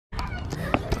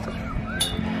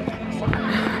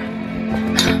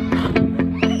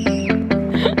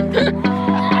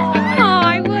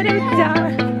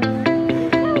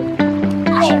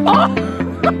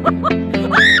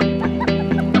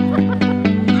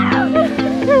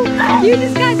You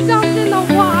just got dumped in the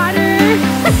water.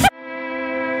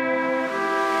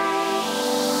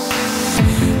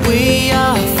 We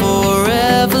are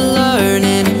forever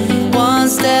learning, one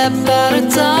step at a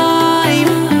time.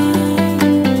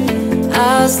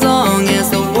 As long as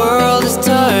the world is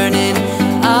turning,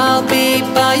 I'll be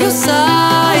by your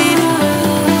side.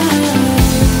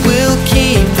 We'll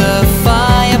keep the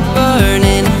fire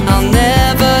burning, I'll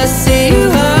never see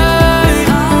you hurt.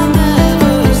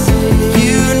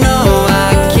 You know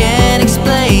I can't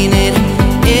explain it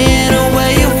in a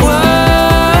way of words.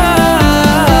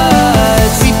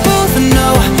 We both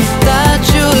know that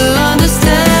you'll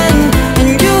understand,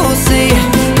 and you'll see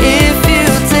if you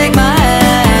take my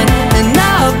hand, and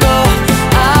I'll go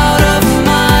out of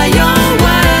my own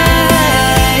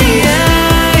way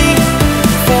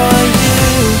for you.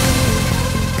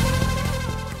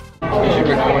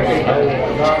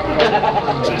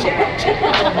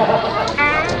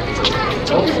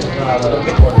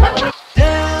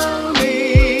 Tell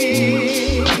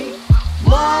me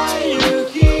why you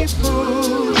keep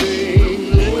moving,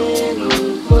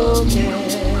 little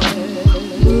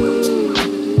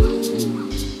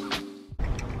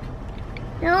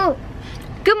No.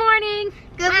 Good morning.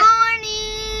 Good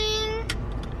morning.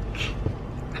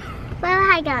 Well,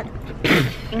 hi, God. Good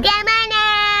morning.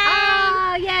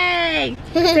 Oh, yay.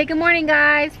 Say good morning,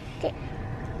 guys.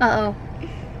 Uh-oh.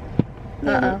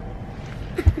 Uh-oh.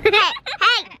 Hey.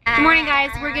 Good morning,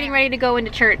 guys. We're getting ready to go into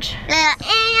church. And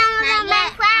I'm my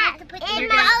class. And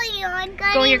Molly on.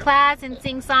 Go to your class and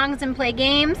sing songs and play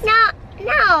games. No.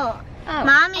 Oh.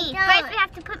 Mommy, first we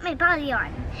have to put my body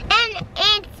on. And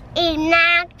it's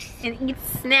snacks. And eat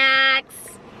snacks.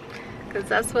 Because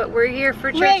that's what we're here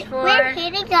for church for. We're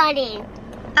kindergarten.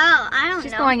 Oh, I don't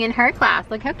She's know. going in her class.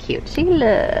 Look how cute she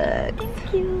looks.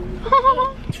 Thank you.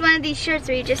 It's one of these shirts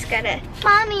where you just gotta,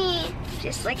 Mommy.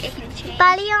 just like it can change.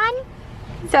 Body on?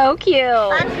 So cute.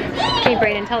 Okay,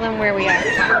 Brayden, tell them where we are.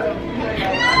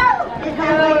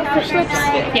 Fish lips.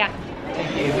 Yeah.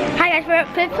 Hi guys, we're at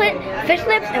Fish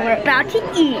Lips and we're about to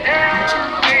eat.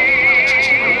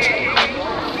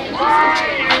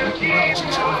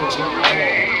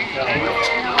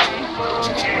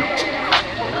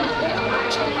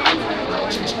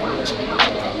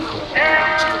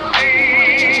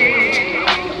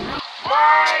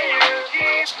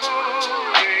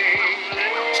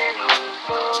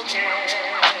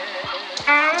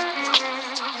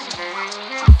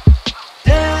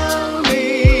 Tell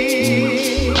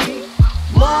me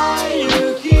why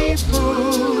you keep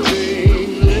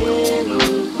moving, little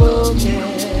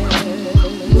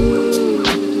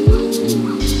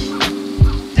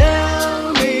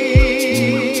Tell me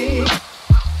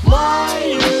why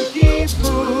you keep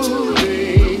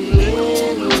moving,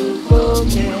 little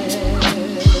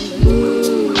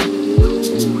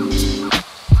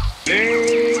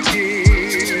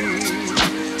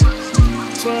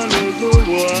follow the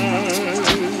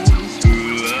ones who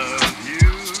love you.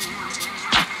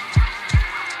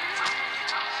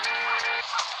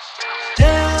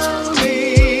 Tell me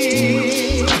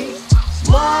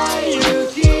why you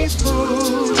keep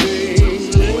moving,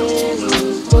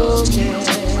 little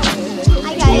I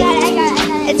got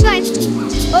it. It's fine.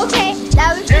 Okay, that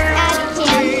was just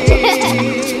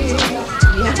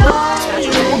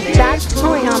That's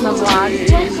going on the vlog.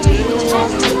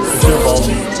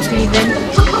 Steven.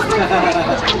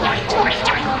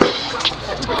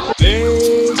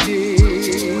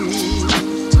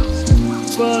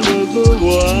 Follow the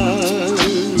one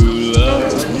who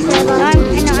loves you. I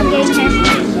know, I'm getting him.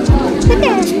 Sit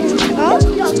there. Oh,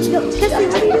 Tessie,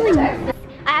 what are you doing?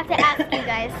 I have to ask you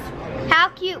guys, how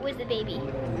cute was the baby?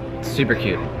 Super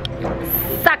cute.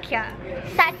 Sakya.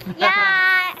 Sakya.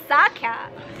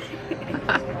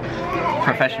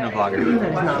 Professional vlogger.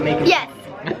 Yes.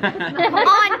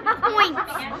 On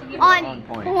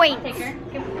point.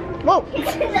 Whoa.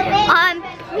 On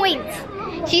point.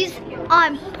 She's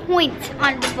on point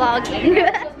on the vlogging.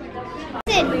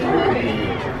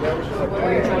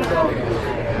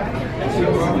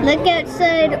 Look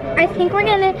outside. I think we're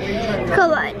gonna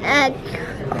go on a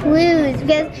cruise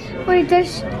because we're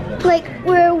just like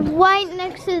we're right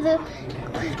next to the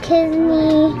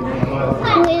Disney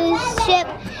cruise ship,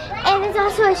 and there's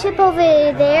also a ship over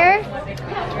there.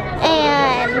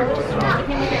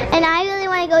 And I really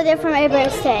want to go there for my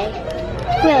birthday.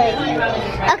 Really.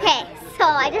 Okay, so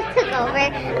I just took over.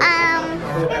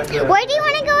 Where do you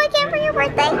want to go again for your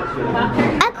birthday?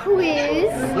 A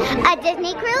cruise. A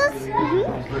Disney cruise?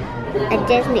 A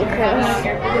Disney cruise.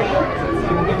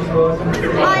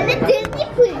 On the Disney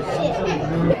cruise ship.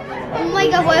 Oh my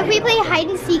god, what if we play hide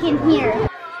and seek in here?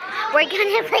 We're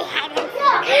gonna play hide and seek.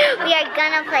 We are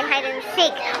gonna play hide and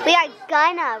seek. We are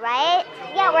gonna, right?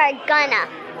 Yeah, we're gonna.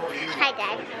 Hi,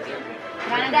 Dad.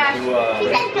 He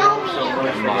said no,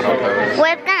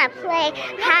 we're gonna play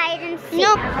hide and seek.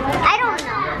 No, I don't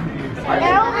know.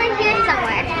 They're over here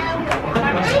somewhere.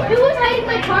 Who was hiding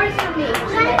my cars from me?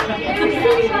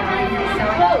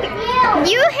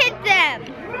 You hit them.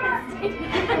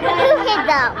 Who hit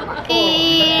them?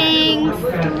 Being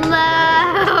slow.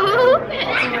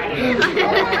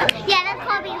 Yeah, that's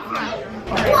called being slow.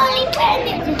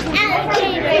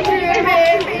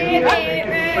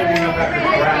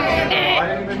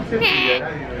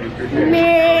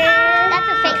 That's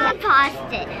a fake. I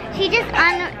paused it. She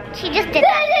just did that.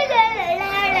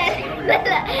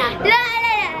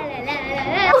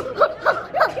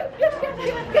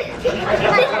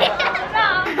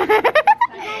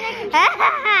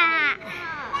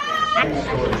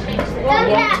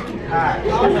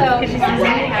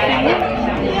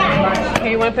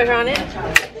 Okay, you want to put her on it?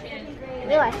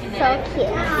 You are so cute.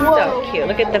 So cute.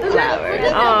 Look at the flower.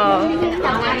 Oh,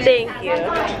 thank you.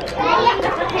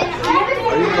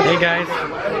 Hey guys,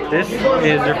 this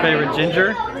is your favorite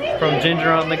Ginger from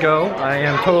Ginger on the Go. I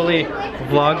am totally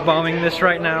vlog bombing this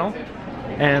right now.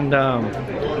 And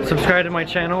subscribe to my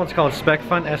channel. It's called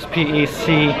SpecFun,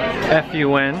 S-P-E-C-F-U-N.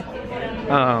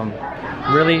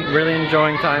 Really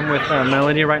enjoying time with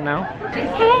Melody right now.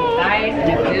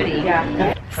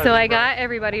 So I got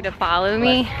everybody to follow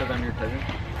me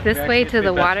this way to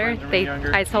the water.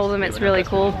 I told them it's really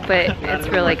cool, but it's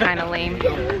really kind of lame.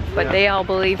 But they all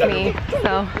believe me,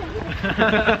 so.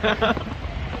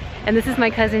 And this is my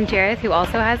cousin Jareth, who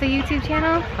also has a YouTube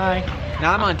channel. Hi.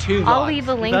 Now I'm on 2 vlogs. I'll leave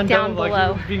a link down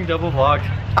below. Being double vlogged.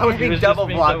 I was being double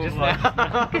vlogged just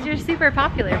now. Because you're super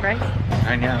popular, Bryce.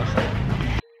 I know.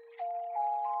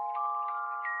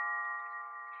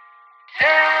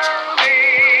 Tell me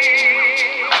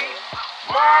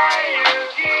why you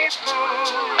keep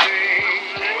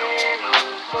moving, little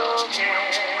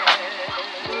coquette.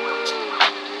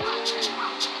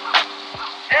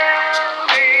 Tell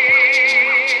me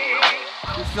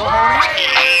why you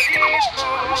keep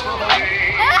moving.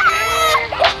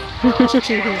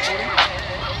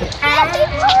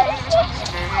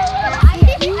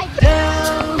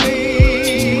 Tell me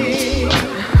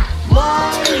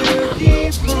why you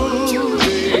keep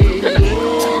moving.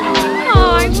 Oh,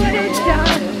 I would have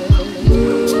done.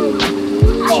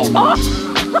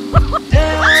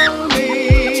 Tell me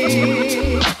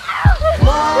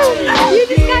why You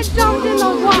just got dumped in the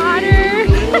water.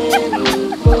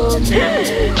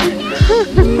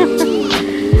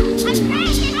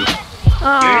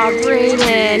 Oh,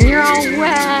 Brayden, you're all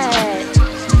wet.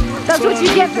 That's what you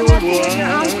get for messing with your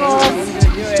uncle.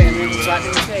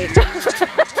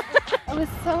 It was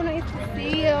so nice to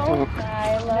see you.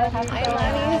 I love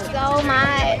you so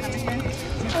much.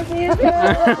 Okay,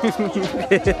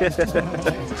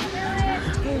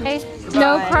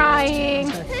 no crying.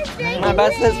 My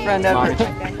bestest friend ever.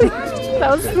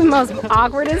 That was the most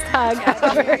awkwardest hug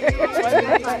ever.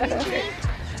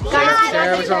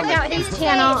 Guys, check out his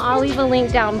channel. I'll leave a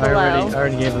link down below. I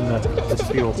already gave them the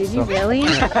spiel. Did you really?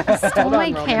 Stole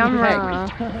my camera.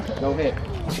 Go ahead.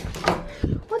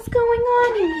 What's going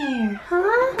on in here,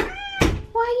 huh?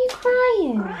 Why are you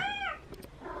crying?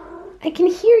 I can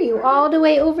hear you all the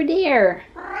way over there.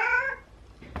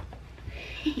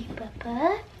 Hey,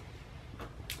 Papa.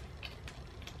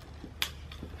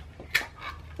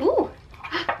 Ooh,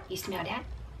 you smell that?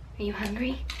 Are you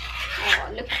hungry? Oh,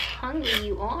 look how hungry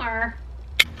you are.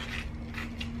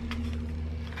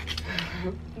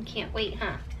 You can't wait,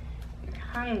 huh? You're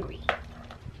hungry.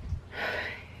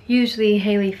 Usually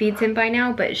Haley feeds him by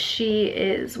now, but she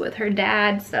is with her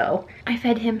dad, so I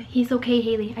fed him. He's okay,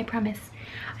 Haley, I promise.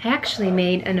 I actually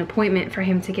made an appointment for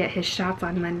him to get his shots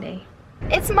on Monday.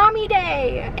 It's Mommy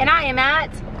Day, and I am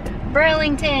at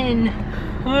Burlington.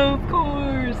 Of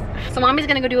course. So Mommy's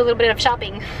gonna go do a little bit of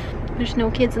shopping. There's no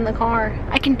kids in the car.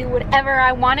 I can do whatever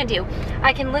I want to do.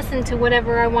 I can listen to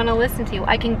whatever I want to listen to.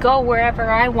 I can go wherever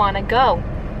I want to go.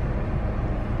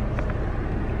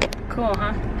 Cool,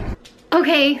 huh?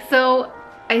 Okay, so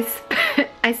I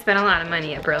spent a lot of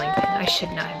money at Burlington. I should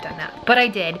not have done that, but I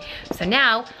did. So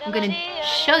now I'm gonna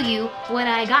show you what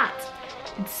I got.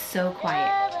 It's so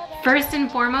quiet. First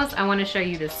and foremost, I want to show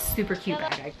you this super cute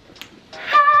bag.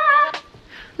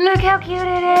 Look how cute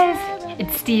it is.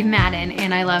 It's Steve Madden,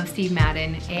 and I love Steve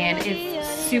Madden, and it's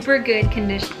super good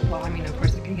condition. Well, I mean, of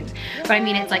course it's good condition, but I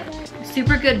mean, it's like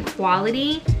super good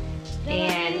quality,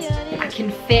 and I can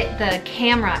fit the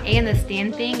camera and the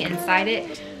stand thing inside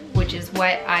it, which is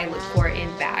what I look for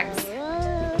in bags.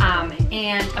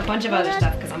 And a bunch of other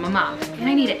stuff, because I'm a mom, and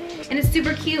I need it, and it's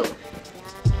super cute.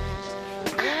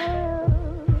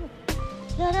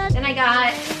 I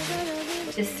got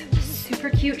this super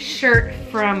cute shirt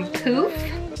from Poof.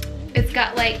 It's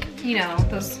got like, you know,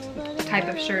 those type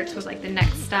of shirts with like the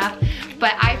neck stuff.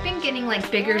 But I've been getting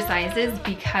like bigger sizes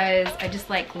because I just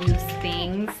like loose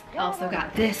things. I also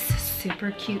got this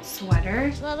super cute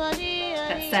sweater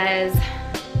that says,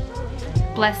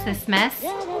 "Bless this mess."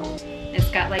 It's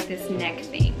got like this neck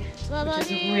thing, which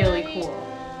is really cool.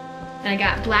 Then I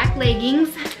got black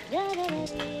leggings.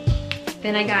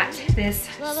 Then I got this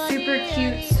super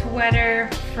cute sweater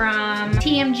from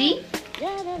TMG.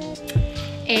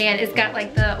 And it's got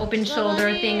like the open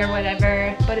shoulder thing or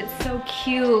whatever, but it's so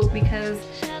cute because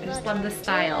I just love the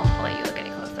style. I'll let you look at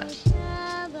it close up.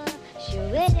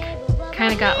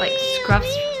 Kind of got like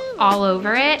scruffs all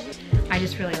over it. I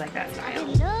just really like that style.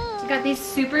 I got these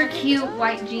super cute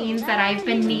white jeans that I've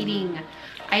been needing.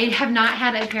 I have not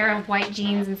had a pair of white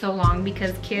jeans in so long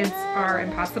because kids are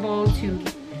impossible to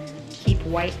keep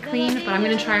white clean, but I'm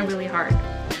gonna try really hard.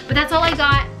 But that's all I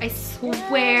got, I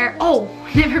swear. Oh,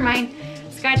 never mind.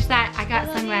 Scratch that. I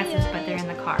got sunglasses, but they're in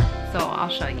the car, so I'll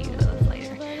show you those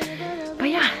later. But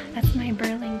yeah, that's my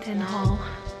Burlington haul.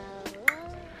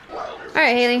 All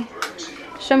right, Haley,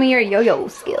 show me your yo-yo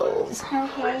skills.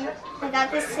 Okay, I got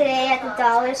this today at the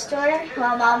dollar store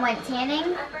while Mom went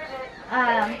tanning.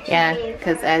 Yeah,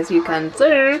 because as you can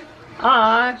see,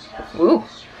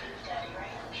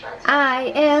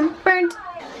 I am burnt.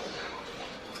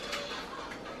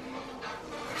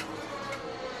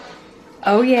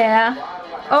 Oh yeah.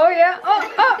 Oh yeah.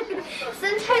 Oh, oh.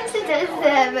 Sometimes it does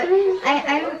that, but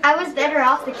I was better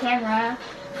off the camera.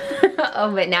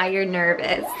 Oh, but now you're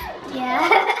nervous. Yeah.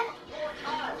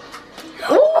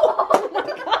 Oh my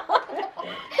god.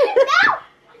 No!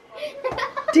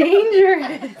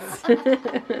 Dangerous.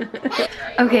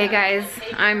 Okay guys,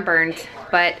 I'm burnt,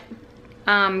 but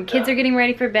kids are getting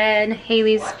ready for bed.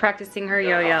 Haley's practicing her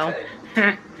yo-yo.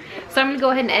 So I'm gonna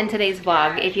go ahead and end today's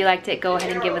vlog. If you liked it, go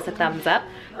ahead and give us a thumbs up.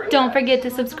 Don't forget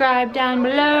to subscribe down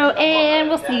below, and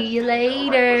we'll see you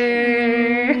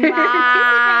later.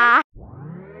 Bye.